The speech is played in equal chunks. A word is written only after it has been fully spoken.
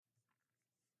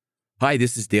Hi,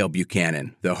 this is Dale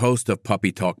Buchanan, the host of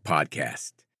Puppy Talk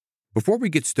Podcast. Before we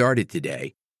get started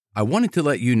today, I wanted to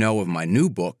let you know of my new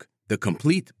book, The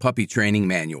Complete Puppy Training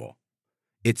Manual.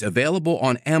 It's available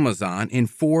on Amazon in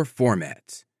 4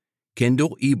 formats: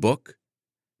 Kindle ebook,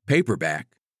 paperback,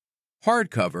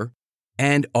 hardcover,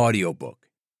 and audiobook.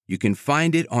 You can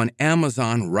find it on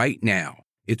Amazon right now.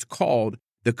 It's called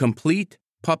The Complete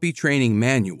Puppy Training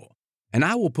Manual, and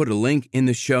I will put a link in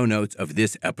the show notes of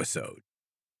this episode.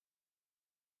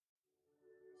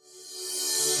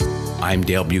 I'm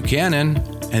Dale Buchanan,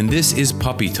 and this is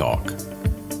Puppy Talk,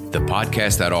 the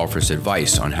podcast that offers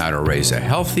advice on how to raise a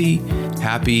healthy,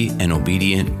 happy, and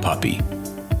obedient puppy.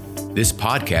 This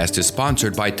podcast is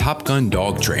sponsored by Top Gun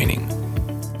Dog Training.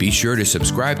 Be sure to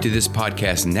subscribe to this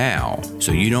podcast now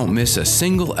so you don't miss a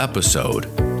single episode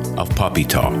of Puppy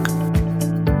Talk.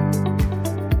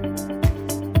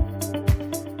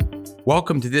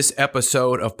 Welcome to this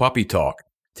episode of Puppy Talk.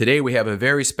 Today we have a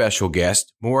very special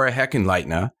guest, Maura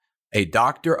Heckenleitner, a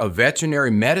doctor of veterinary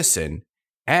medicine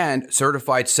and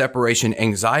certified separation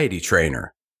anxiety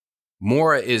trainer.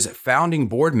 Maura is founding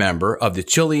board member of the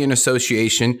Chilean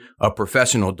Association of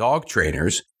Professional Dog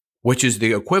Trainers, which is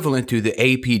the equivalent to the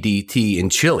APDT in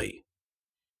Chile.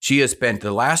 She has spent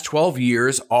the last 12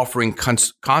 years offering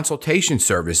consultation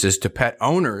services to pet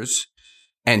owners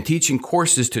and teaching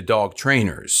courses to dog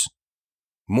trainers.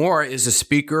 Maura is a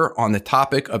speaker on the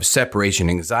topic of separation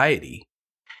anxiety,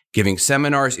 giving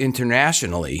seminars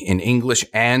internationally in English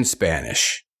and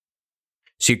Spanish.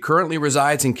 She currently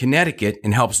resides in Connecticut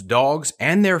and helps dogs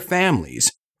and their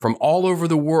families from all over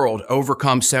the world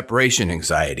overcome separation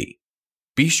anxiety.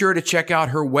 Be sure to check out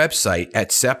her website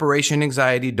at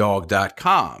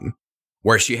separationanxietydog.com,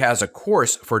 where she has a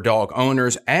course for dog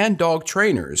owners and dog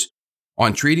trainers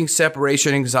on treating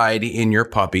separation anxiety in your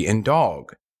puppy and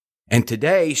dog. And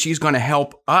today she's going to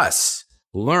help us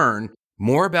learn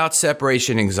more about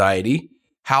separation anxiety,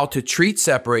 how to treat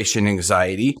separation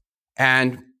anxiety,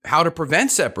 and how to prevent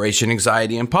separation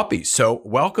anxiety in puppies. So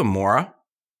welcome, Maura.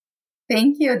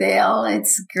 Thank you, Dale.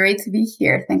 It's great to be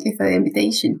here. Thank you for the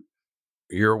invitation.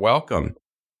 You're welcome.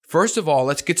 First of all,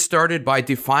 let's get started by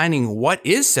defining what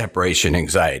is separation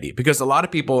anxiety, because a lot of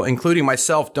people, including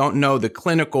myself, don't know the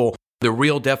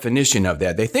real definition of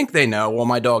that. They think they know, well,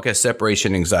 my dog has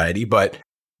separation anxiety, but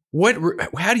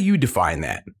how do you define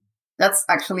that? That's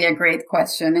actually a great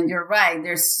question. And you're right.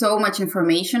 There's so much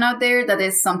information out there that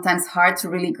is sometimes hard to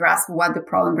really grasp what the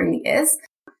problem really is.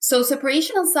 So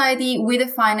separation anxiety, we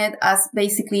define it as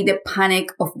basically the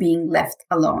panic of being left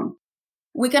alone.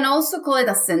 We can also call it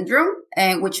a syndrome,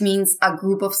 which means a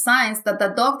group of signs that the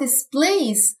dog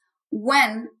displays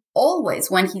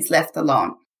always when he's left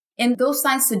alone. And those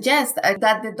signs suggest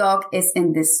that the dog is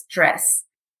in distress.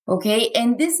 Okay,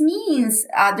 and this means,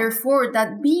 therefore,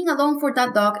 that being alone for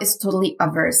that dog is totally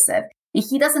aversive. And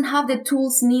he doesn't have the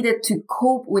tools needed to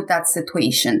cope with that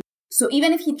situation. So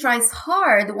even if he tries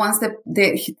hard, once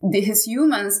his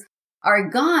humans are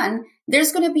gone,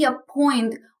 there's going to be a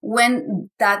point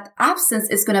when that absence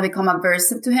is going to become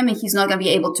aversive to him and he's not going to be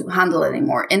able to handle it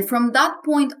anymore. And from that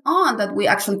point on, that we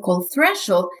actually call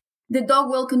threshold, the dog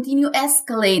will continue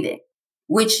escalating,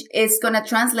 which is going to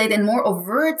translate in more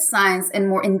overt signs and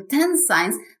more intense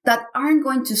signs that aren't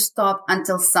going to stop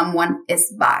until someone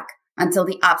is back, until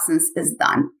the absence is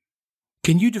done.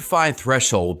 Can you define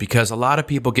threshold? Because a lot of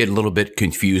people get a little bit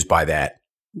confused by that.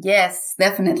 Yes,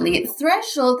 definitely.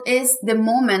 Threshold is the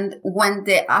moment when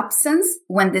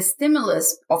when the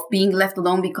stimulus of being left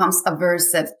alone becomes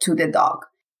aversive to the dog.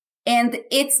 And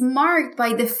it's marked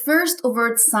by the first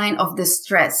overt sign of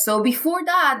distress. So before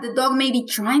that, the dog may be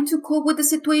trying to cope with the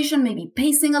situation, maybe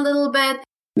pacing a little bit,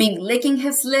 maybe licking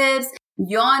his lips,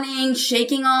 yawning,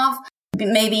 shaking off.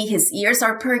 Maybe his ears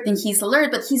are perked and he's alert,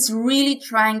 but he's really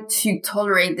trying to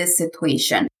tolerate this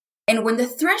situation. And when the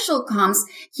threshold comes,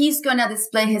 he's going to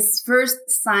display his first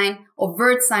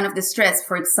overt sign of distress.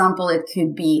 For example, it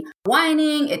could be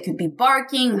whining, it could be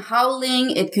barking,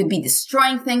 howling, it could be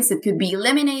destroying things, it could be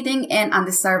eliminating in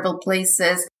undesirable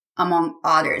places, among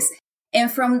others. And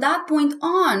from that point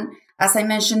on, as I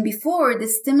mentioned before, the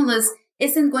stimulus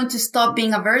isn't going to stop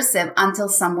being aversive until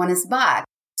someone is back.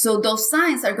 So those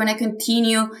signs are going to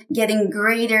continue getting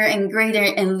greater and greater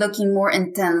and looking more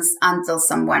intense until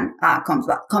someone comes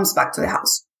back to the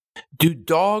house. Do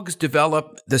dogs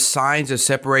develop the signs of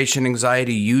separation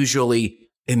anxiety usually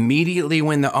immediately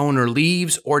when the owner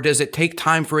leaves, or does it take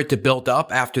time for it to build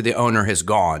up after the owner has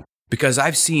gone? Because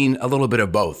I've seen a little bit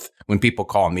of both when people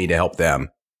call me to help them.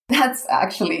 That's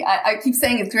actually, I keep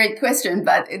saying it's a great question,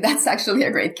 but that's actually a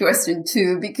great question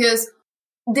too, because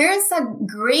There's a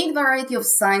great variety of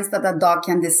signs that a dog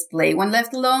can display when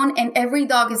left alone, and every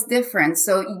dog is different.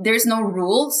 So there's no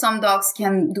rule. Some dogs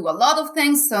can do a lot of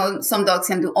things. So some dogs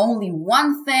can do only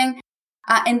one thing,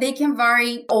 and they can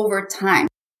vary over time.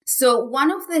 So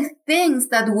one of the things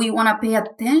that we want to pay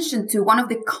attention to, one of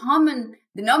the common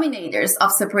denominators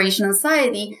of separation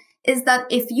anxiety, is that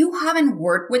if you haven't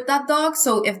worked with that dog,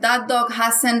 so if that dog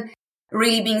hasn't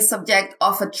really been subject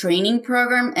of a training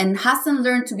program and hasn't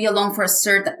learned to be alone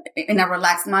in a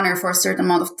relaxed manner for a certain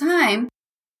amount of time,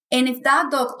 and if that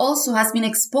dog also has been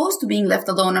exposed to being left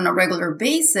alone on a regular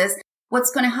basis,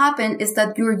 what's going to happen is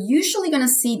that you're usually going to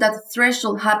see that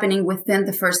threshold happening within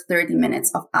the first 30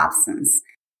 minutes of absence.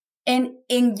 And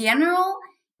in general,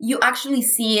 you actually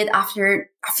see it after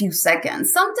a few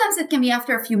seconds. Sometimes it can be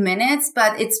after a few minutes,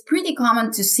 but it's pretty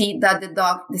common to see that the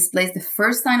dog displays the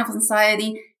first sign of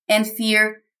anxiety and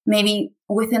fear maybe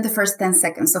within the first 10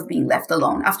 seconds of being left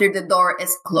alone after the door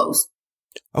is closed.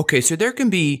 Okay, so there can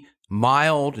be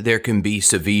mild, there can be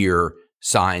severe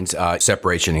signs,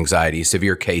 separation anxiety,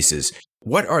 severe cases.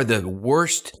 What are the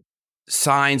worst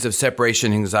signs of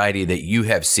separation anxiety that you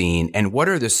have seen, and what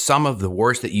are some of the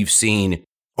worst that you've seen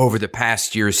over the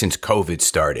past year since COVID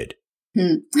started?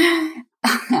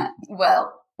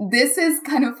 Well, this is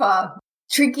kind of a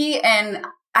tricky and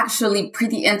actually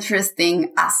pretty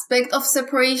interesting aspect of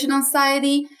separation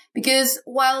anxiety, because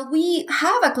while we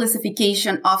have a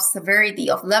classification of severity,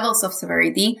 of levels of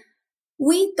severity,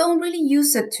 we don't really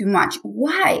use it too much.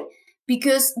 Why?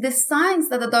 Because the signs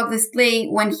that a dog displays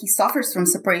when he suffers from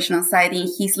separation anxiety and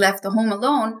he's left home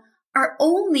alone are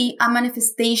only a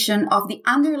manifestation of the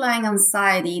underlying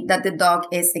anxiety that the dog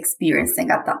is experiencing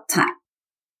at that time.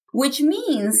 Which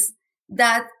means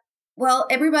that, well,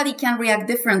 everybody can react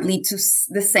differently to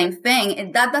the same thing.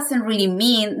 And that doesn't really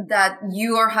mean that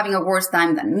you are having a worse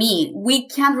time than me. We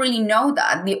can't really know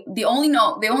that. The only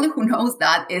who knows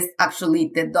that is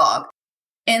actually the dog.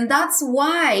 And that's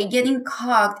why getting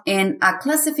caught in a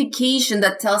classification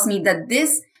that tells me that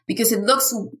this, because it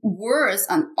looks worse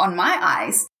on my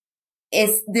eyes,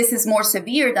 this is more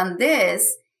severe than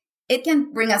this, it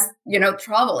can bring us,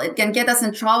 trouble. It can get us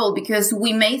in trouble because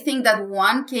we may think that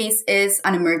one case is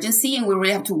an emergency and we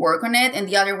really have to work on it, and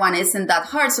the other one isn't that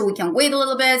hard, so we can wait a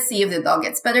little bit, see if the dog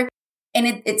gets better. And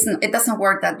it doesn't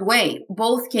work that way.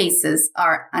 Both cases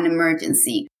are an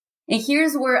emergency. And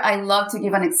here's where I love to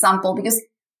give an example, because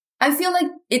I feel like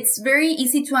it's very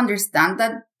easy to understand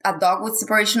that a dog with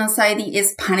separation anxiety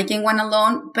is panicking when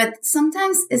alone, but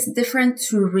sometimes it's difficult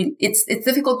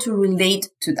to relate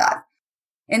to that.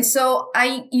 And so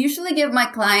I usually give my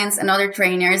clients and other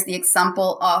trainers the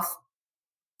example of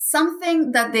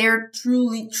something that they're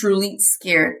truly, truly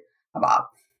scared about.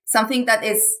 Something that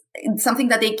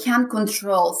they can't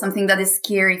control, something that is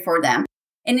scary for them.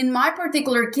 And in my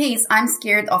particular case, I'm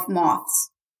scared of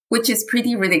moths, which is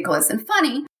pretty ridiculous and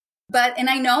funny. And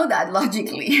I know that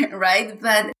logically, right?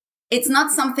 But it's not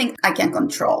something I can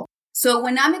control. So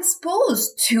when I'm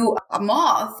exposed to a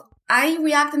moth, I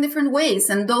react in different ways.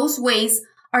 And those ways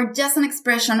are just an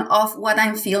expression of what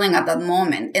I'm feeling at that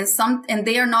moment. And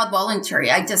they are not voluntary.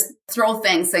 I just throw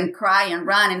things and cry and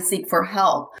run and seek for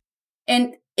help.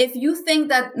 And if you think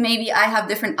that maybe I have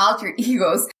different alter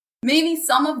egos, maybe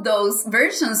some of those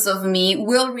versions of me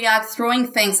will react throwing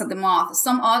things at the moth.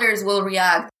 Some others will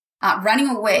react running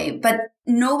away, but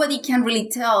nobody can really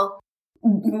tell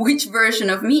which version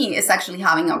of me is actually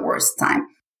having a worse time.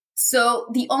 So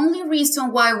the only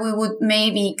reason why we would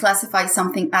maybe classify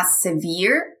something as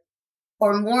severe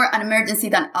or more an emergency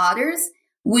than others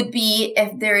would be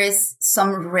if there is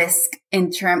some risk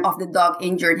in terms of the dog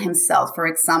injured himself, for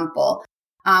example.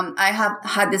 I have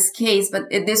had this case, but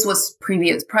this was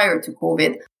prior to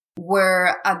COVID,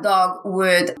 where a dog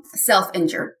would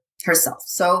self-injure herself.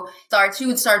 So she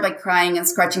would start by crying and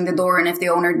scratching the door. And if the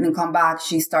owner didn't come back,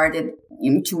 she started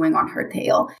chewing on her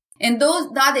tail. And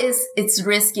it's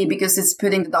risky because it's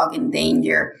putting the dog in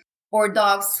danger. Or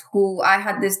I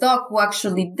had this dog who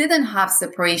actually didn't have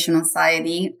separation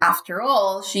anxiety. After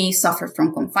all, she suffered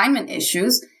from confinement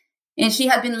issues. And she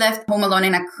had been left home alone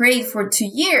in a crate for 2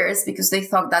 years because they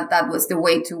thought that was the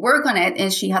way to work on it.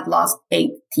 And she had lost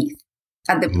 8 teeth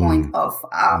at the point of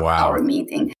our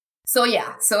meeting. So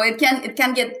it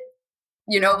can get,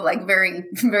 like very,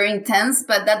 very intense,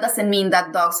 but that doesn't mean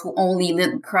that dogs who only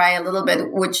cry a little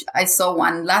bit, which I saw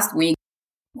one last week,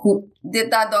 who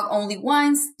did that dog only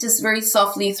once, just very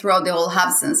softly throughout the whole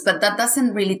absence. But that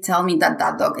doesn't really tell me that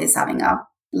dog is having a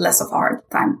less of a hard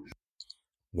time.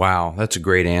 Wow, that's a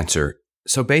great answer.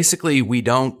 So basically, we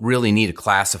don't really need to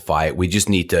classify it. We just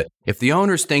need to, if the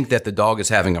owners think that the dog is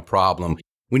having a problem,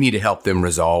 we need to help them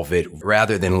resolve it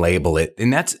rather than label it.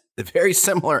 And that's a very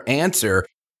similar answer.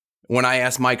 When I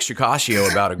asked Mike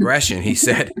Shikashio about aggression, he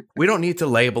said, we don't need to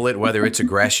label it, whether it's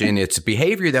aggression, it's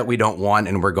behavior that we don't want,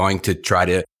 and we're going to try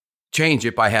to change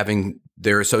it by having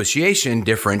their association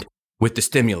different with the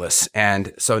stimulus.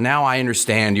 And so now I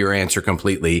understand your answer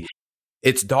completely.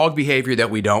 It's dog behavior that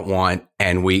we don't want,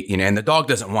 and and the dog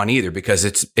doesn't want either because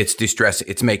it's distressing.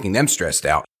 It's making them stressed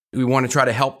out. We want to try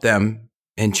to help them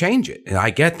and change it. And I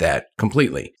get that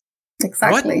completely.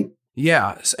 Exactly.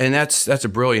 And that's a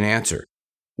brilliant answer.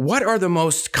 What are the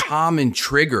most common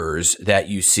triggers that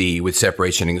you see with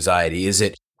separation anxiety?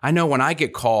 I know when I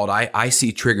get called, I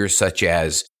see triggers such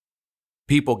as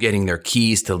people getting their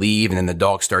keys to leave, and then the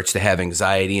dog starts to have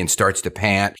anxiety and starts to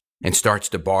pant and starts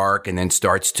to bark and then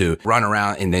starts to run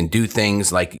around and then do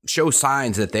things like show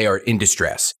signs that they are in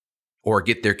distress, or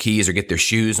get their keys or get their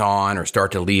shoes on or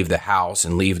start to leave the house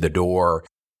and leave the door.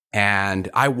 And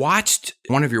I watched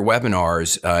one of your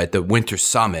webinars at the Winter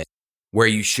Summit where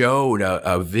you showed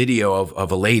a video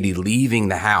of a lady leaving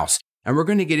the house. And we're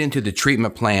going to get into the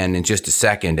treatment plan in just a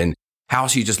second, and how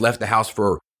she just left the house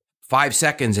for 5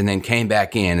 seconds and then came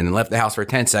back in, and then left the house for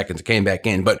 10 seconds and came back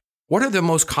in. But what are the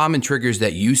most common triggers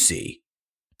that you see?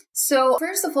 So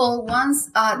first of all, once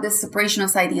the separation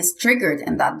anxiety is triggered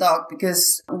in that dog,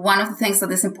 because one of the things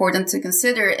that is important to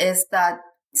consider is that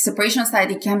separation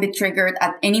anxiety can be triggered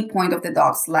at any point of the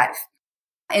dog's life.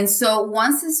 And so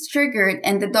once it's triggered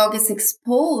and the dog is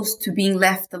exposed to being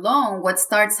left alone, what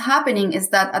starts happening is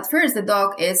that at first the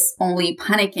dog is only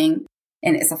panicking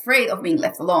and is afraid of being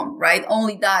left alone, right?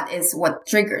 Only that is what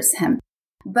triggers him.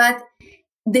 But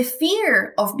the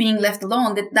fear of being left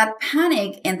alone, that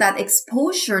panic and that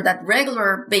exposure, that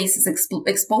regular basis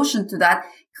exposure to that,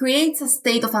 creates a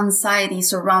state of anxiety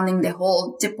surrounding the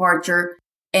whole departure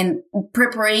and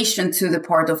preparation to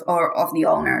depart of the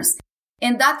owners.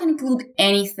 And that can include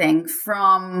anything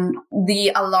from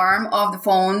the alarm of the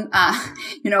phone,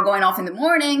 going off in the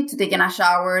morning, to taking a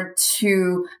shower,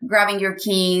 to grabbing your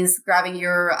keys, grabbing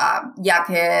your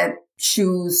jacket,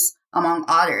 shoes, among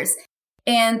others.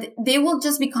 And they will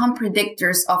just become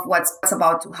predictors of what's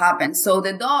about to happen. So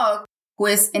the dog, who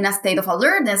is in a state of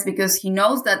alertness because he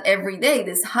knows that every day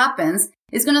this happens,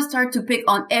 is going to start to pick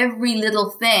on every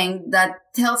little thing that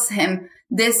tells him,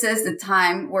 this is the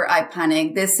time where I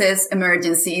panic. This is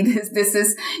emergency. This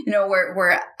is,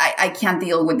 where I can't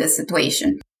deal with this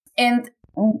situation. And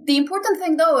the important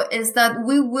thing, though, is that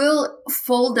we will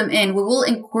fold them in. We will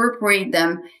incorporate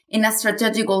them in a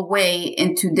strategical way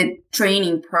into the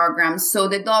training program, so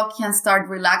the dog can start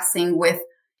relaxing with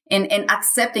and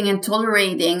accepting and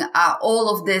tolerating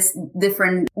all of this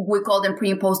different, we call them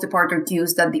pre and post departure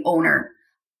cues that the owner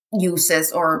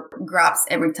uses or grabs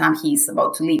every time he's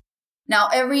about to leave. Now,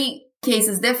 every case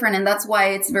is different, and that's why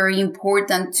it's very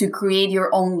important to create your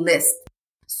own list.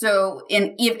 So,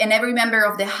 and every member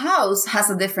of the house has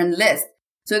a different list.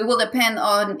 So it will depend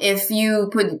on if do you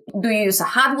use a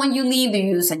hat when you leave? Do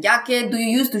you use a jacket? Do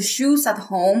you use the shoes at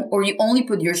home, or you only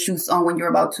put your shoes on when you're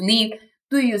about to leave?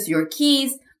 Do you use your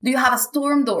keys? Do you have a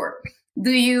storm door?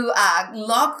 Do you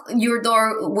lock your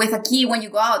door with a key when you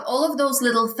go out? All of those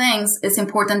little things, it's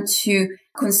important to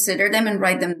consider them and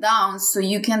write them down so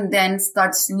you can then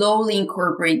start slowly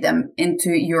incorporate them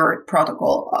into your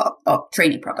protocol,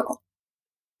 training protocol.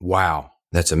 Wow,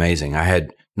 that's amazing. I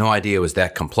had no idea it was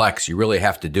that complex. You really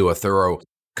have to do a thorough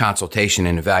consultation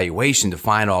and evaluation to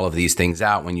find all of these things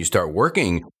out when you start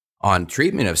working on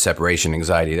treatment of separation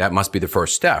anxiety. That must be the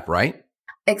first step, right?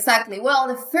 Exactly. Well,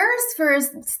 the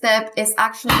first step is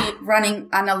actually running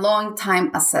an alone time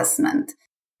assessment.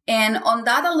 And on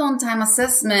that alone time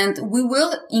assessment, we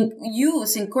will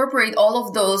incorporate all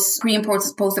of those pre and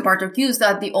post departure cues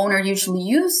that the owner usually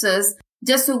uses,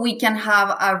 just so we can have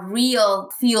a real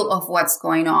feel of what's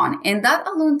going on. And that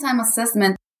alone time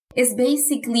assessment is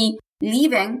basically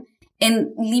leaving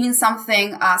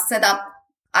something set up,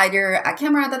 either a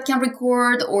camera that can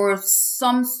record or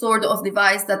some sort of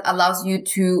device that allows you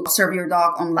to observe your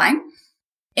dog online.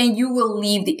 And you will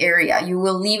leave the area. You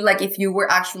will leave like if you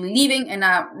were actually leaving in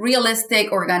a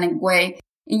realistic, organic way,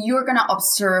 and you're going to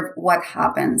observe what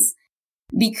happens.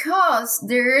 Because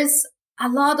there is a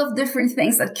lot of different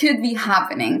things that could be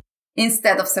happening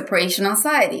instead of separation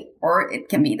anxiety, or it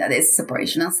can be that it's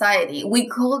separation anxiety. We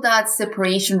call that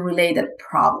separation-related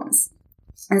problems.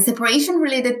 And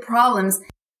separation-related problems,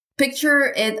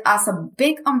 picture it as a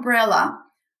big umbrella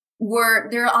where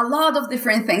there are a lot of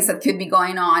different things that could be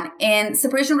going on. And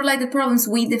separation-related problems,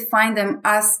 we define them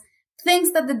as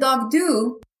things that the dog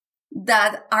do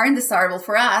that aren't desirable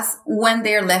for us when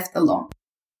they're left alone.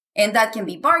 And that can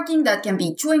be barking, that can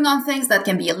be chewing on things, that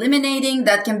can be eliminating,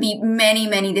 that can be many,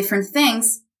 many different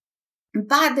things.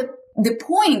 But the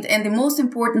point and the most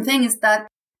important thing is that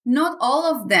not all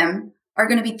of them are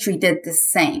going to be treated the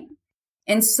same.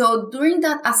 And so during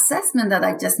that assessment that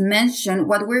I just mentioned,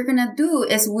 what we're going to do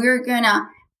is we're going to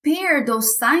pair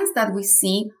those signs that we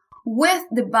see with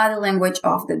the body language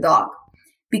of the dog,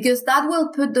 because that will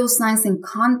put those signs in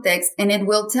context, and it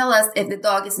will tell us if the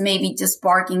dog is maybe just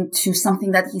barking to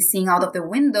something that he's seeing out of the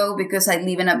window because I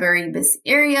live in a very busy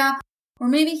area, or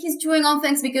maybe he's chewing on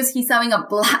things because he's having a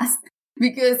blast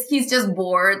because he's just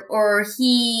bored, or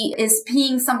he is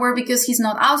peeing somewhere because he's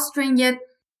not out-trained yet,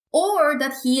 or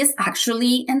that he is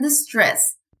actually in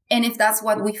distress. And if that's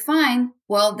what we find,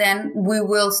 well, then we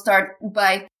will start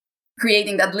by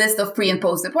creating that list of pre and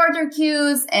post departure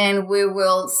cues, and we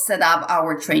will set up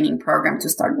our training program to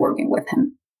start working with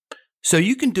him. So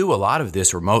you can do a lot of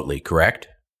this remotely, correct?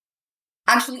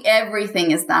 Actually,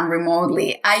 everything is done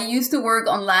remotely. I used to work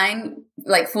online,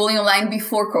 like fully online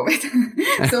before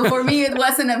COVID. So for me, it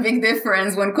wasn't a big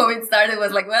difference. When COVID started, it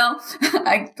was like, well,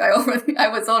 I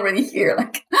was already here,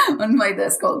 like on my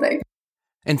desk all day.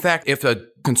 In fact, if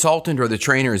the consultant or the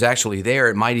trainer is actually there,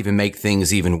 it might even make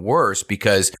things even worse,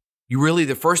 because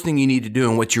the first thing you need to do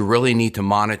and what you really need to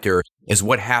monitor is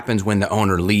what happens when the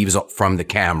owner leaves from the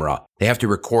camera. They have to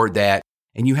record that,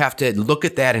 and you have to look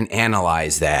at that and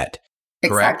analyze that.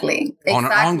 Correct? Exactly. On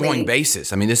an ongoing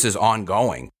basis. I mean, this is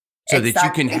ongoing. So that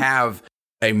you can have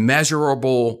a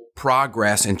measurable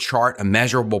progress and chart a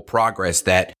measurable progress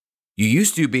that you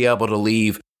used to be able to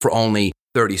leave for only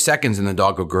 30 seconds and the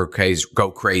dog will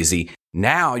go crazy.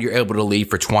 Now you're able to leave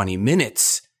for 20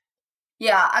 minutes.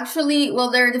 Yeah, actually,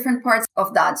 well, there are different parts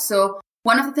of that. So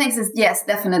one of the things is, yes,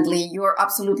 definitely, you're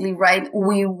absolutely right.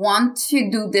 We want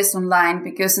to do this online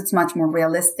because it's much more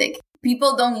realistic.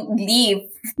 People don't leave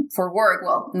for work.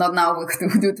 Well, not now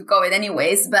due to COVID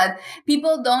anyways, but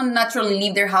people don't naturally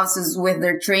leave their houses with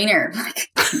their trainer.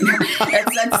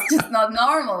 That's just not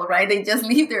normal, right? They just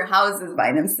leave their houses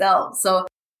by themselves. So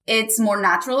it's more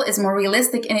natural, it's more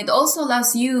realistic, and it also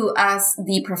allows you as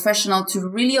the professional to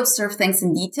really observe things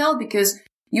in detail because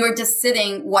you're just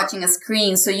sitting watching a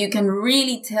screen. So you can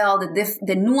really tell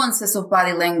the nuances of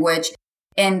body language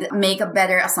and make a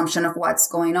better assumption of what's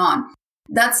going on.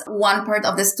 That's one part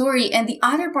of the story. And the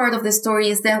other part of the story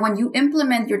is that when you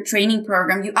implement your training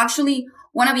program, you actually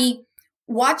want to be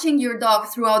watching your dog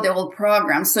throughout the whole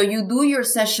program. So you do your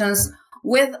sessions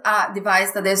with a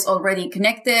device that is already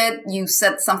connected. You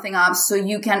set something up so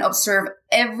you can observe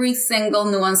every single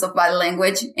nuance of body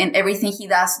language and everything he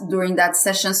does during that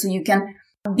session. So you can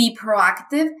be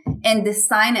proactive and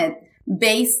design it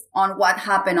based on what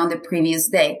happened on the previous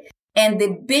day. And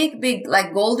the big,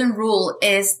 like golden rule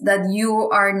is that you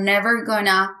are never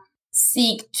gonna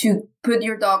seek to put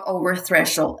your dog over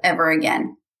threshold ever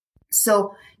again.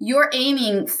 So you're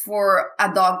aiming for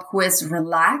a dog who is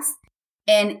relaxed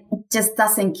and just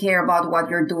doesn't care about what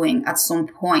you're doing at some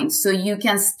point. So you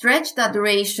can stretch that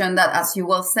duration that, as you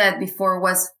well said before,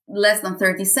 was less than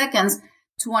 30 seconds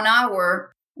to an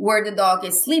hour, where the dog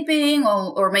is sleeping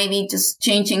or maybe just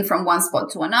changing from one spot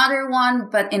to another one,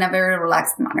 but in a very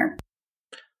relaxed manner.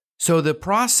 So the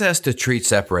process to treat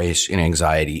separation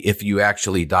anxiety, if you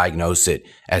actually diagnose it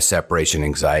as separation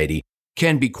anxiety,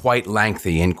 can be quite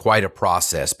lengthy and quite a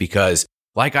process because,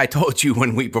 like I told you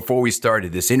before we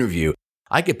started this interview,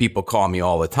 I get people call me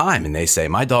all the time and they say,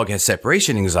 my dog has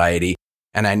separation anxiety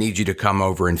and I need you to come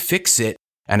over and fix it.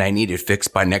 And I need it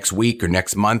fixed by next week or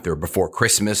next month or before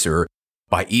Christmas or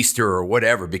by Easter or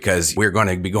whatever, because we're going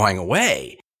to be going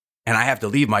away and I have to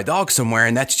leave my dog somewhere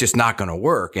and that's just not going to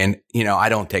work. And, I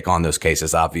don't take on those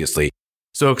cases, obviously.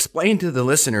 So explain to the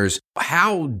listeners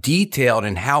how detailed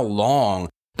and how long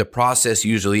the process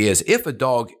usually is if a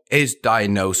dog is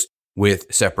diagnosed with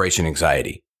separation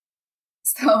anxiety.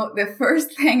 So the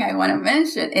first thing I want to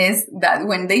mention is that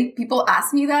when people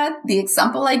ask me that, the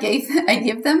example I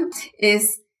give them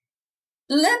is,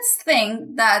 let's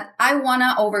think that I want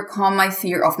to overcome my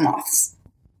fear of moths,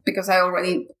 because I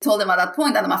already told them at that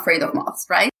point that I'm afraid of moths,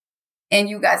 right? And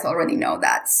you guys already know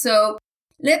that. So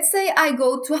let's say I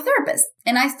go to a therapist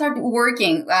and I start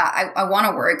working. I want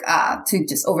to work to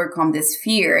just overcome this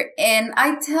fear. And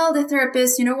I tell the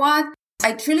therapist, you know what?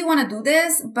 I truly want to do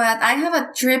this, but I have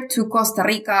a trip to Costa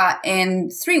Rica in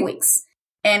 3 weeks.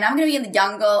 And I'm going to be in the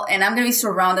jungle and I'm going to be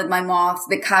surrounded by moths.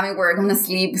 The cabin where I'm going to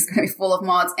sleep is going to be full of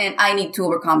moths. And I need to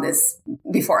overcome this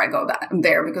before I go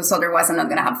there, because otherwise I'm not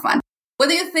going to have fun. What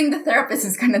do you think the therapist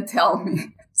is going to tell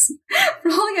me?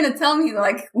 Probably going to tell me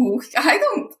like,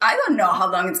 I don't know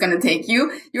how long it's going to take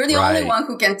you. You're the only one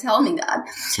who can tell me that.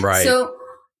 Right. So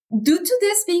due to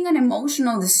this being an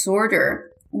emotional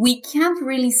disorder, we can't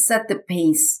really set the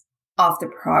pace of the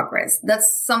progress.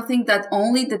 That's something that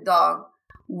only the dog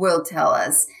will tell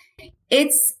us.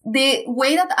 It's the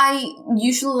way that I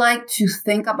usually like to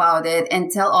think about it and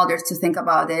tell others to think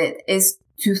about it is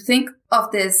to think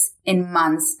of this in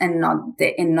months and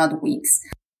not weeks.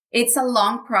 It's a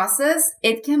long process.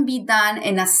 It can be done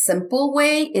in a simple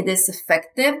way. It is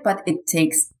effective, but it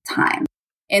takes time.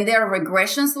 And there are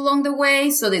regressions along the way,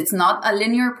 so it's not a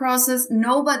linear process.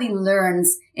 Nobody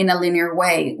learns in a linear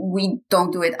way. We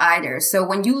don't do it either. So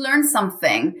when you learn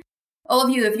something, all of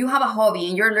you, if you have a hobby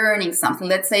and you're learning something,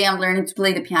 let's say I'm learning to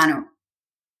play the piano.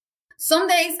 Some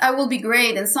days I will be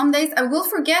great, and some days I will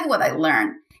forget what I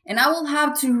learned. And I will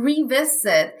have to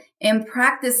revisit and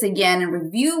practice again and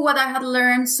review what I had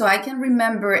learned so I can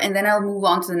remember, and then I'll move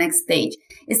on to the next stage.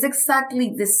 It's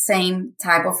exactly the same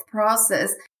type of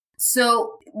process.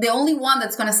 So the only one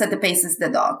that's going to set the pace is the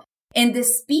dog. And the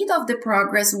speed of the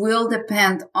progress will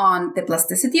depend on the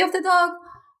plasticity of the dog,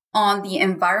 on the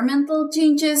environmental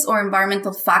changes or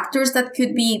environmental factors that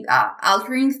could be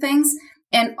altering things,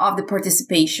 and of the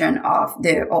participation of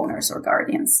the owners or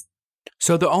guardians.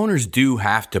 So the owners do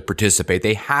have to participate.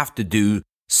 They have to do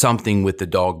something with the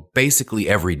dog basically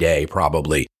every day,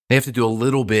 probably. They have to do a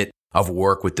little bit of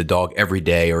work with the dog every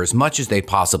day or as much as they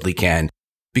possibly can.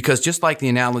 Because just like the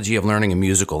analogy of learning a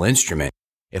musical instrument,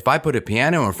 if I put a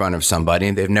piano in front of somebody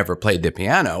and they've never played the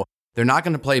piano, they're not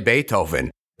going to play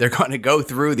Beethoven. They're going to go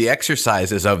through the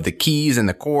exercises of the keys and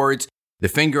the chords, the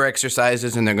finger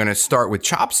exercises, and they're going to start with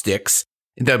chopsticks,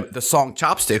 the song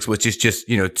Chopsticks, which is just,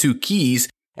 2 keys.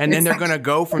 And then they're going to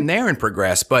go from there and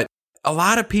progress. But a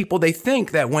lot of people, they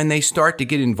think that when they start to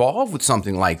get involved with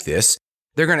something like this,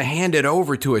 they're going to hand it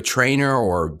over to a trainer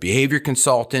or behavior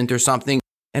consultant or something,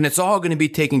 and it's all going to be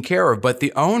taken care of. But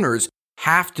the owners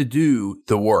have to do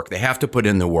the work. They have to put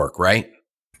in the work, right?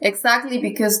 Exactly,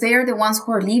 because they are the ones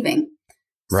who are leaving.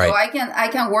 Right. So I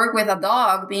can work with a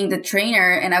dog being the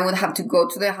trainer, and I would have to go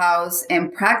to the house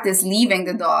and practice leaving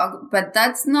the dog, but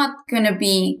that's not going to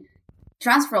be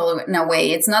transfer in a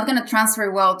way. It's not going to transfer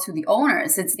well to the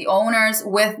owners. It's the owners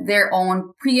with their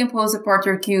own pre and post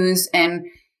departure cues and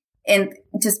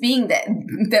just being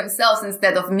themselves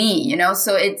instead of me,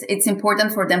 So it's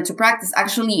important for them to practice.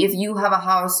 Actually, if you have a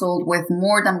household with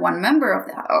more than one member of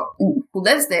the house who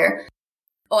lives there,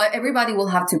 everybody will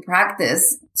have to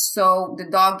practice. So the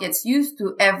dog gets used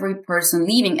to every person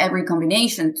leaving, every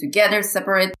combination, together,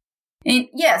 separate. And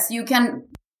yes, you can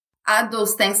add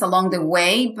those things along the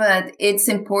way, but it's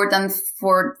important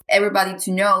for everybody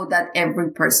to know that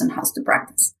every person has to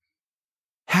practice.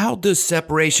 How does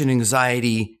separation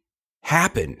anxiety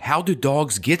happen? How do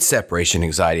dogs get separation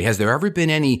anxiety? Has there ever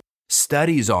been any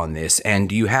studies on this? And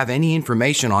do you have any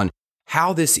information on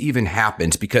how this even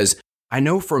happens? Because I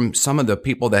know from some of the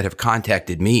people that have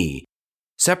contacted me,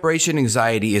 separation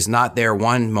anxiety is not there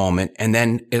one moment and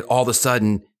then all of a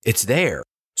sudden it's there.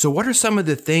 So what are some of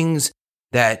the things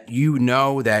that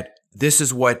that this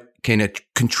is what can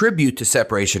contribute to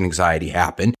separation anxiety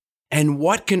happen? And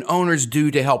what can owners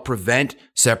do to help prevent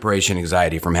separation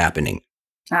anxiety from happening?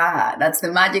 That's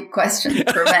the magic question.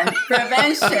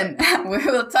 Prevention. We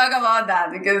will talk about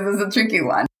that because it's a tricky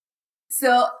one.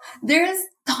 So there's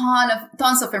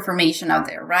tons of information out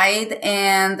there, right?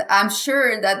 And I'm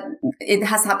sure that it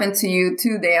has happened to you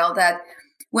too, Dale, that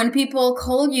when people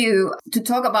call you to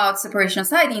talk about separation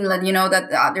anxiety and let you know that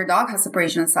their dog has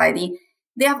separation anxiety,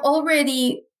 they have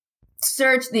already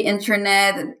searched the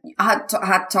internet, had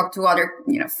talked to other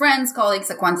friends, colleagues,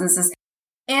 acquaintances,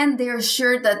 and they're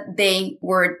sure that they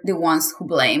were the ones who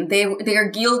blame. They are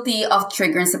guilty of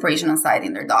triggering separation anxiety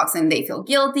in their dogs, and they feel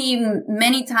guilty.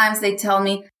 Many times they tell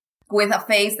me with a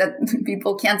face that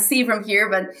people can't see from here,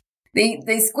 but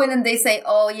they squint and they say,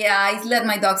 "Oh yeah, I let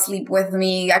my dog sleep with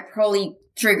me. I probably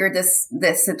triggered this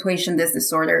situation, this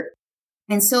disorder."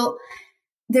 And so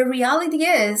the reality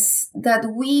is that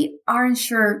we aren't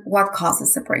sure what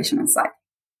causes separation anxiety.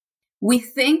 We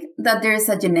think that there is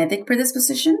a genetic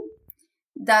predisposition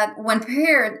that when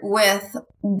paired with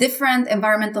different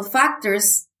environmental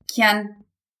factors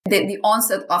the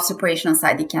onset of separation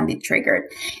anxiety can be triggered.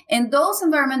 And those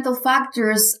environmental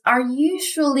factors are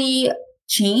usually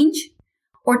change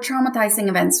or traumatizing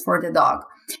events for the dog.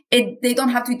 They don't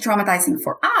have to be traumatizing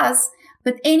for us,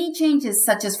 but any changes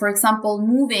such as, for example,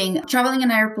 moving, traveling in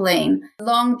an airplane,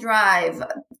 long drive,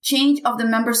 change of the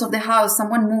members of the house,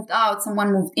 someone moved out,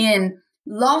 someone moved in,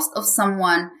 loss of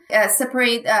someone,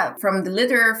 separate from the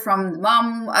litter, from the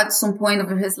mom at some point of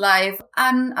his life,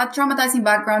 and a traumatizing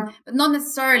background, but not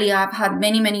necessarily. I've had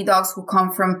many, many dogs who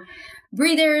come from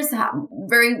breeders,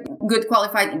 very good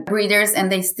qualified breeders,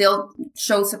 and they still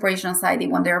show separation anxiety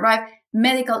when they arrive.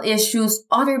 Medical issues,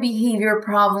 other behavior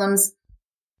problems,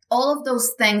 all of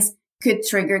those things could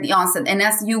trigger the onset. And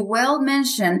as you well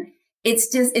mentioned,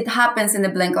 it happens in the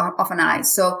blink of an eye.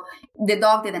 So the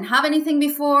dog didn't have anything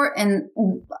before, and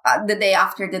the day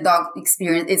after, the dog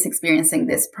is experiencing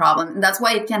this problem. And that's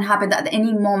why it can happen at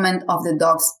any moment of the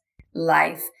dog's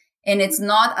life. And it's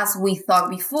not, as we thought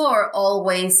before,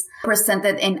 always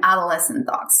presented in adolescent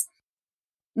dogs.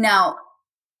 Now,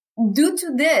 due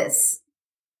to this,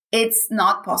 it's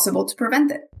not possible to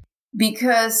prevent it,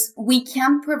 because we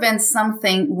can't prevent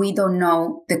something we don't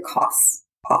know the cause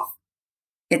of.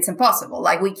 It's impossible.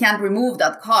 Like, we can't remove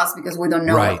that cause because we don't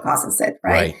know what causes it,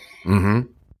 right? Mm-hmm.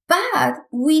 But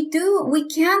we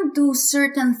can do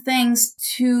certain things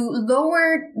to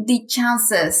lower the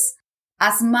chances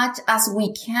as much as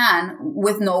we can,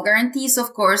 with no guarantees,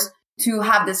 of course, to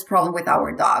have this problem with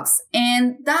our dogs.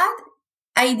 And that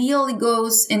ideally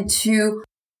goes into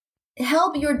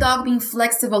help your dog being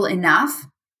flexible enough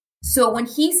so when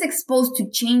he's exposed to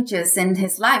changes in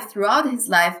his life, throughout his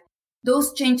life,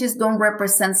 those changes don't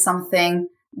represent something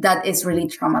that is really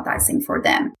traumatizing for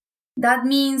them. That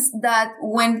means that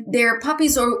when they're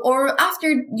puppies or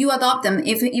after you adopt them,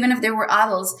 even if they were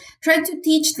adults, try to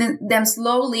teach them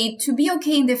slowly to be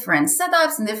okay in different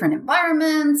setups, in different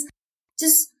environments.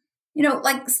 Just,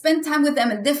 like, spend time with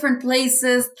them in different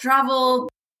places, travel,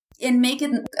 and make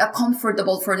it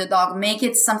comfortable for the dog. Make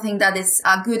it something that is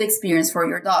a good experience for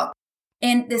your dog.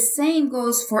 And the same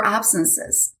goes for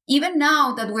absences. Even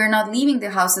now that we're not leaving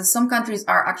the houses, some countries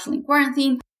are actually in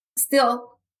quarantine. Still,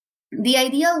 the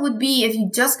ideal would be, if you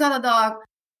just got a dog,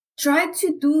 try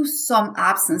to do some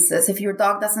absences if your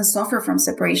dog doesn't suffer from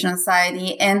separation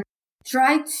anxiety, and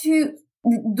try to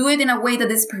do it in a way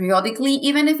that is periodically,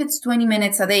 even if it's 20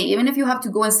 minutes a day, even if you have to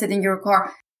go and sit in your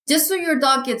car, just so your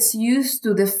dog gets used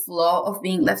to the flow of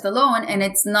being left alone, and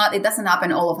it doesn't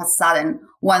happen all of a sudden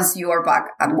once you are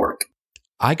back at work.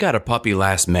 I got a puppy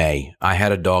last May. I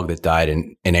had a dog that died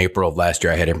in April of last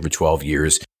year. I had him for 12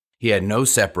 years. He had no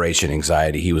separation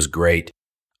anxiety. He was great.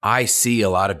 I see a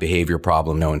lot of behavior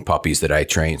problem now in puppies that I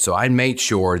train. So I made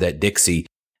sure that Dixie,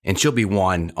 and she'll be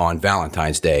 1 on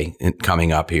Valentine's Day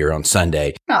coming up here on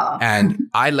Sunday. Aww. And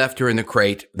I left her in the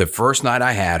crate the first night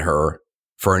I had her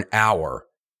for an hour.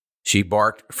 She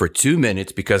barked for 2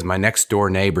 minutes because my next door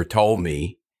neighbor told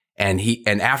me. And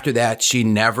after that, she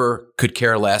never could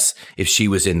care less if she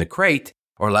was in the crate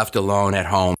or left alone at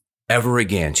home ever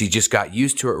again. She just got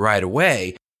used to it right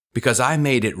away because I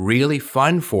made it really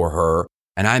fun for her,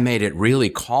 and I made it really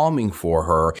calming for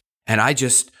her. And I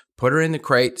just put her in the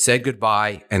crate, said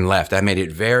goodbye, and left. I made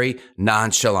it very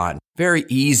nonchalant, very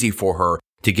easy for her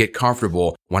to get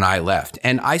comfortable when I left.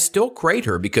 And I still crate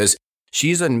her because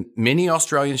she's a mini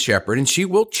Australian Shepherd, and she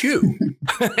will chew.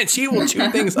 And she will chew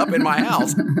things up in my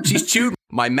house. She's chewed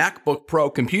my MacBook Pro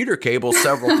computer cable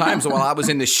several times while I was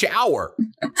in the shower.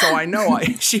 So I know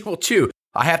she will chew.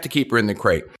 I have to keep her in the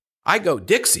crate. I go,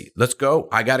 Dixie, let's go.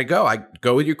 I got to go. I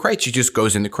go with your crate. She just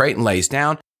goes in the crate and lays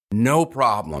down. No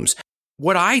problems.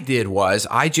 What I did was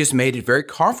I just made it very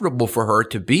comfortable for her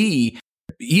to be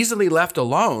easily left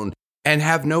alone and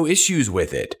have no issues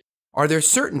with it. Are there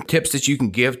certain tips that you can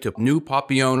give to new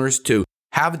puppy owners to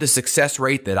have the success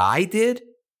rate that I did?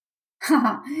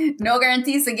 No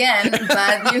guarantees again,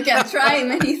 but you can try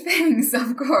many things,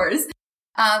 of course.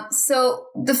 So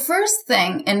the first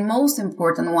thing and most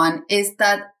important one is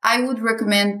that I would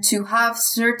recommend to have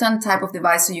certain type of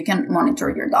device so you can monitor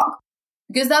your dog,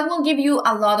 because that will give you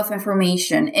a lot of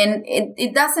information. And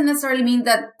it doesn't necessarily mean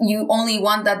that you only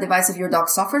want that device if your dog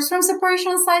suffers from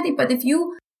separation anxiety, but if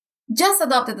you just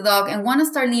adopted a dog and want to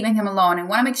start leaving him alone and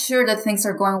want to make sure that things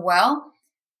are going well,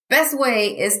 best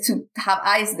way is to have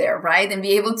eyes there, right? And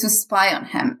be able to spy on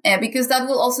him. Because that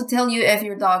will also tell you if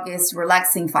your dog is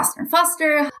relaxing faster and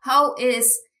faster. How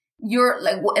is your,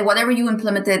 whatever you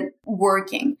implemented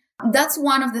working? That's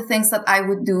one of the things that I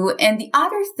would do. And the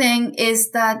other thing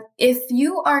is that if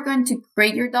you are going to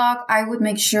crate your dog, I would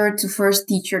make sure to first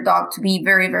teach your dog to be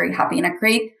very, very happy in a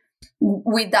crate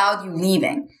without you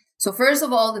leaving. So first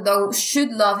of all, the dog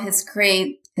should love his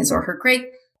crate, his or her crate,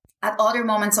 at other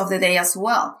moments of the day as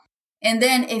well. And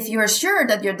then if you're sure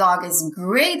that your dog is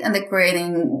great in the crate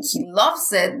and he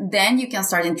loves it, then you can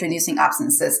start introducing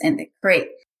absences in the crate.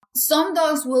 Some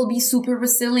dogs will be super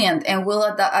resilient and will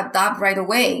adapt right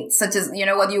away, such as,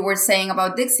 what you were saying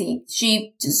about Dixie.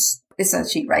 She just is a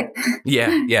she, right?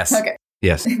 Yeah. Yes. Okay.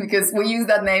 Yes. Because we use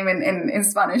that name in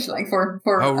Spanish, for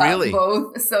really?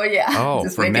 Both. So yeah. Oh,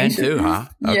 for men too, huh?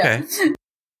 Okay. Yeah.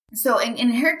 So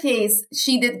in her case,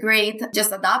 she did great,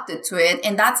 just adapted to it.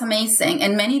 And that's amazing.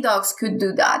 And many dogs could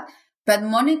do that. But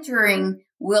monitoring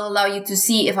will allow you to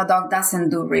see if a dog doesn't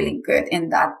do really good in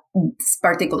that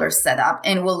particular setup,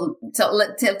 and will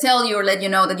tell you or let you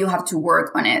know that you have to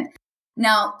work on it.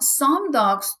 Now, some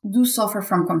dogs do suffer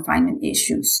from confinement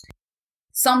issues.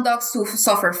 Some dogs do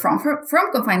suffer from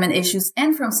confinement issues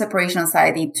and from separation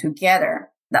anxiety together.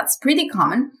 That's pretty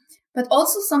common. But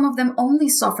also some of them only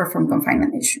suffer from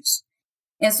confinement issues.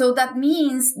 And so that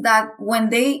means that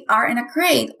when they are in a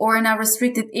crate or in a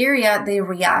restricted area, they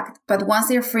react. But once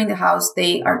they're free in the house,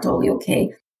 they are totally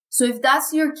okay. So if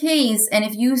that's your case, and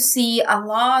if you see a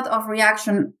lot of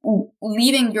reaction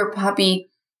leaving your puppy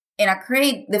in a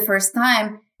crate the first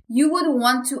time, you would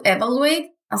want to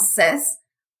evaluate, assess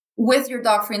with your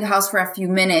dog free in the house for a few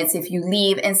minutes if you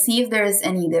leave, and see if there is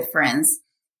any difference.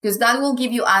 Because that will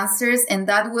give you answers, and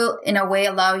that will, in a way,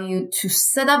 allow you to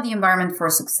set up the environment for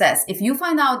success. If you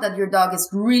find out that your dog is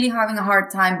really having a hard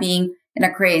time being in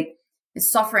a crate,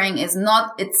 is suffering,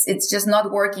 it's just not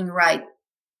working right,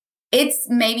 it's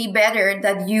maybe better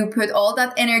that you put all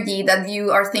that energy that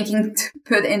you are thinking to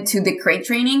put into the crate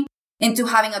training into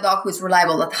having a dog who's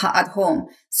reliable at home.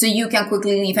 So you can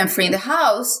quickly leave him free in the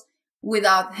house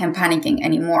without him panicking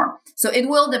anymore. So it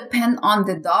will depend on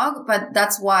the dog, but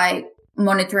that's why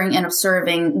monitoring and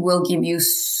observing will give you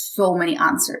so many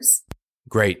answers.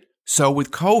 Great. So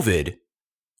with COVID,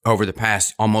 over the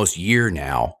past almost year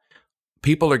now,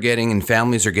 people are getting and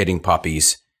families are getting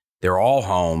puppies. They're all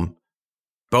home.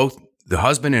 Both the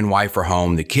husband and wife are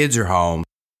home. The kids are home.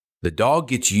 The dog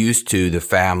gets used to the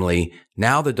family.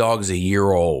 Now the dog is a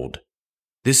year old.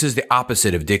 This is the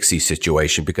opposite of Dixie's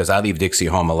situation, because I leave Dixie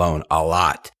home alone a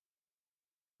lot.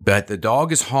 But the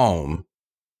dog is home.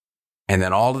 And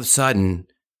then all of a sudden,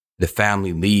 the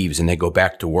family leaves and they go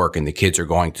back to work and the kids are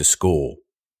going to school.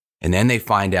 And then they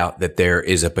find out that there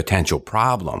is a potential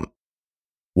problem.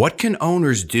 What can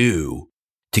owners do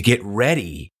to get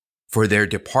ready for their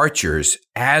departures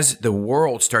as the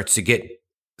world starts to get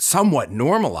somewhat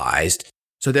normalized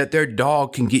so that their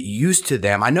dog can get used to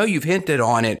them? I know you've hinted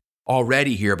on it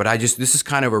already here, but this is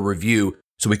kind of a review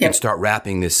so we can start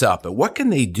wrapping this up. But what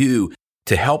can they do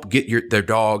to help get their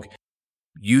dog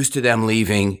used to them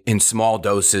leaving in small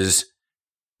doses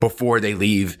before they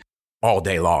leave all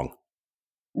day long?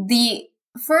 The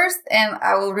first, and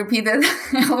I will repeat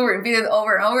it,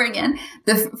 over and over again.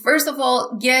 First of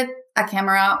all, get a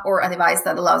camera or a device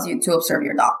that allows you to observe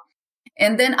your dog.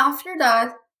 And then after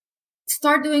that,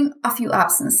 start doing a few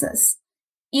absences.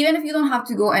 Even if you don't have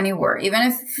to go anywhere, even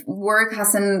if work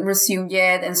hasn't resumed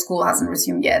yet and school hasn't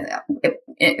resumed yet,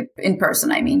 in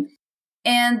person, I mean.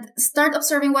 And start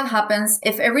observing what happens.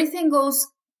 If everything goes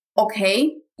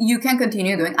okay, you can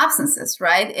continue doing absences,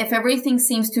 right? If everything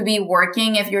seems to be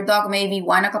working, if your dog maybe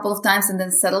whine a couple of times and then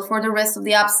settle for the rest of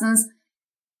the absence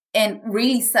and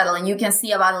really settle, and you can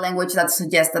see a body language that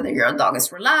suggests that your dog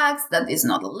is relaxed, that is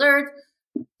not alert,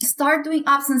 start doing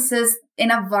absences in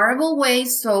a variable way.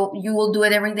 So you will do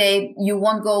it every day. You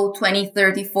won't go 20,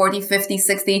 30, 40, 50,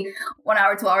 60, 1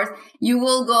 hour, 2 hours. You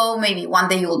will go maybe one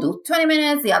day you will do 20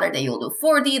 minutes, the other day you'll do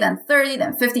 40, then 30,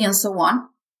 then 50, and so on.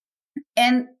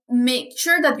 And make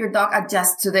sure that your dog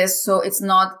adjusts to this so it's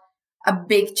not a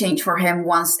big change for him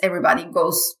once everybody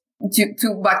goes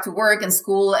to back to work and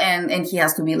school and he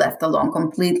has to be left alone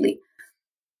completely.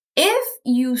 If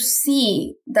you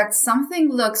see that something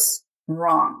looks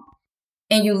wrong,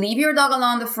 and you leave your dog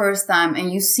alone the first time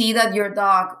and you see that your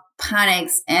dog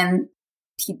panics and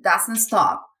he doesn't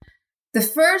stop, the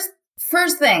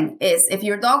first thing is, if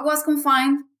your dog was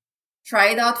confined, try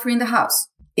it out free in the house.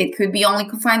 It could be only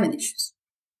confinement issues.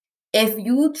 If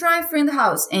you try free in the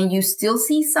house and you still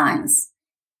see signs,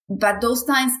 but those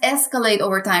signs escalate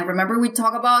over time, remember we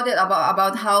talked about it,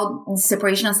 about how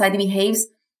separation anxiety behaves.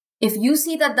 If you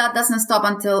see that doesn't stop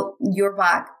until you're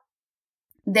back,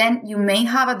 then you may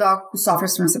have a dog who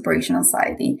suffers from separation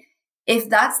anxiety. If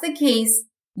that's the case,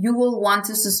 you will want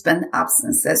to suspend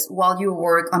absences while you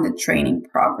work on the training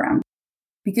program,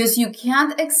 because you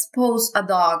can't expose a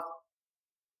dog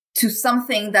to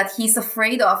something that he's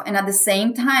afraid of and at the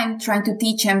same time trying to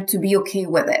teach him to be okay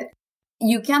with it.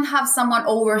 You can't have someone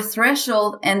over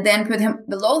threshold and then put him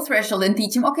below threshold and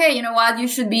teach him, okay, you know what, you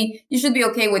should be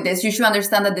okay with this. You should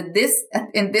understand that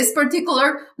in this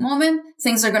particular moment,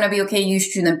 things are going to be okay. You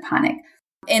shouldn't panic.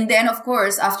 And then, of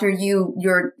course, after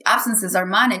your absences are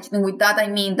managed, and with that, I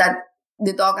mean that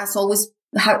the dog has always,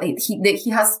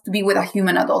 he has to be with a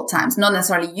human at all times, not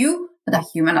necessarily you, but a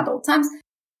human at all times.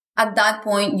 At that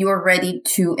point, you're ready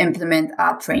to implement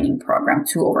a training program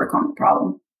to overcome the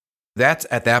problem. That's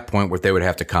at that point where they would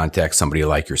have to contact somebody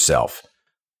like yourself.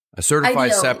 A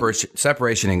certified Ideally.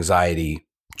 separation anxiety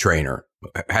trainer.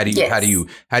 How do you,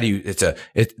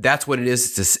 that's what it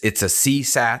is. It's a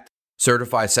CSAT,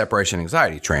 certified separation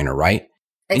anxiety trainer, right?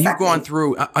 Exactly. And you've gone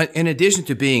through, in addition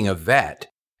to being a vet,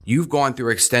 you've gone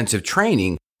through extensive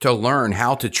training to learn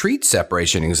how to treat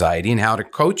separation anxiety and how to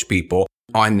coach people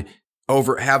on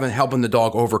helping the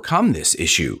dog overcome this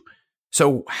issue.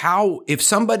 So if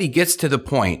somebody gets to the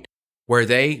point where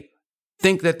they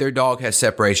think that their dog has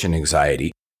separation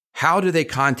anxiety, how do they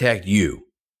contact you?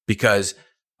 Because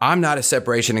I'm not a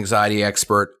separation anxiety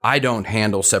expert. I don't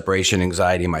handle separation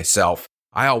anxiety myself.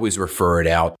 I always refer it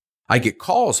out. I get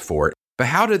calls for it. But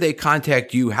how do they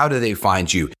contact you? How do they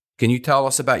find you? Can you tell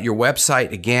us about your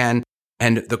website again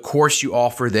and the course you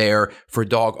offer there for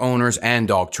dog owners and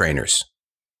dog trainers?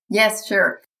 Yes,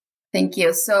 sure. Thank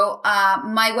you. So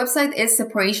my website is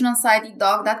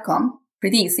separationanxietydog.com.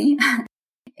 Pretty easy.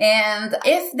 And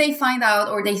if they find out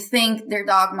or they think their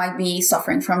dog might be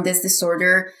suffering from this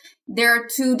disorder, there are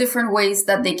two different ways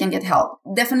that they can get help.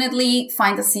 Definitely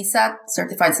find a CSAT,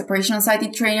 Certified Separation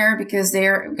Anxiety Trainer, because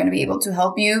they're going to be able to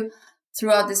help you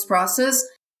throughout this process.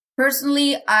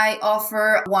 Personally, I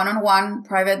offer one-on-one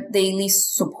private daily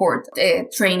support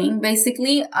training,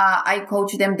 basically. I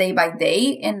coach them day by day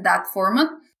in that format.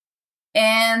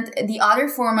 And the other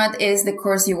format is the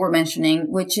course you were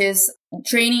mentioning, which is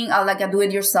training like a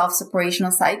do-it-yourself separation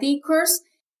anxiety course.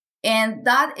 And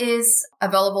that is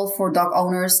available for dog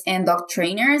owners and dog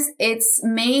trainers. It's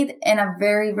made in a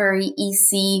very, very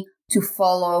easy to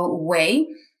follow way.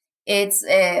 It's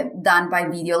done by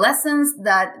video lessons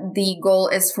that the goal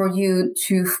is for you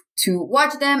to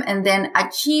watch them and then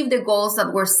achieve the goals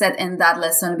that were set in that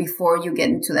lesson before you get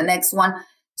into the next one.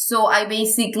 So I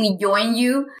basically join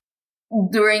you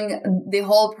during the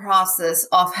whole process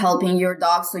of helping your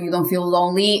dog so you don't feel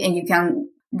lonely and you can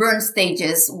burn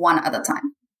stages one at a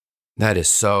time. That is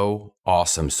so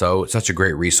awesome. Such a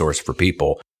great resource for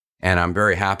people. And I'm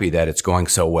very happy that it's going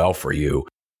so well for you.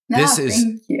 Thank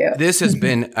you. This has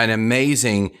been an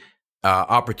amazing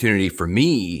opportunity for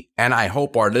me, and I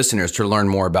hope our listeners to learn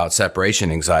more about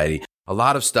separation anxiety. A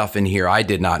lot of stuff in here I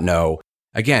did not know.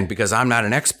 Again, because I'm not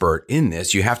an expert in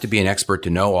this, you have to be an expert to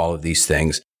know all of these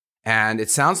things. And it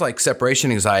sounds like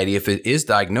separation anxiety, if it is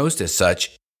diagnosed as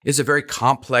such, is a very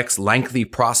complex, lengthy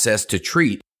process to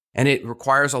treat. And it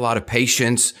requires a lot of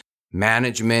patience,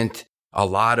 management, a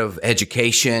lot of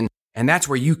education, and that's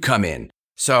where you come in.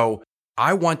 So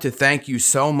I want to thank you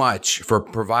so much for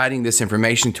providing this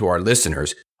information to our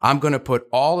listeners. I'm going to put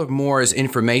all of Maura's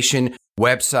information,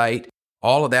 website,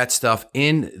 all of that stuff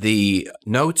in the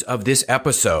notes of this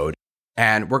episode.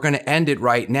 And we're going to end it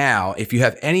right now. If you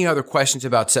have any other questions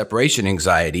about separation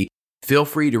anxiety, feel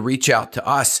free to reach out to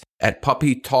us at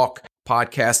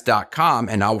puppytalkpodcast.com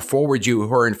and I'll forward you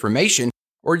her information,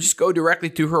 or just go directly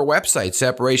to her website,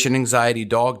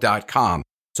 separationanxietydog.com.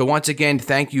 So once again,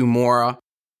 thank you, Maura.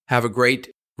 Have a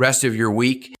great rest of your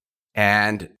week,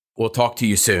 and we'll talk to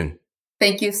you soon.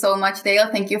 Thank you so much,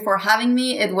 Dale. Thank you for having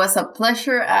me. It was a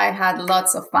pleasure. I had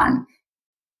lots of fun.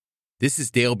 This is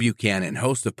Dale Buchanan,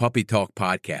 host of Puppy Talk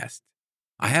Podcast.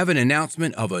 I have an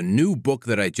announcement of a new book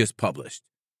that I just published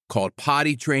called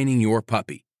Potty Training Your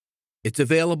Puppy. It's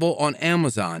available on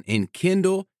Amazon in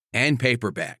Kindle and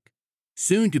paperback,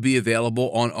 soon to be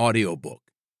available on audiobook.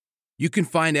 You can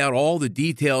find out all the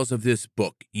details of this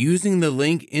book using the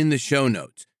link in the show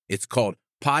notes. It's called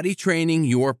Potty Training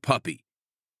Your Puppy.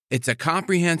 It's a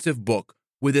comprehensive book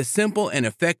with a simple and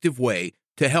effective way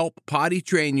to help potty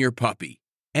train your puppy,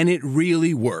 and it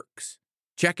really works.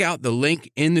 Check out the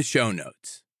link in the show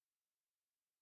notes.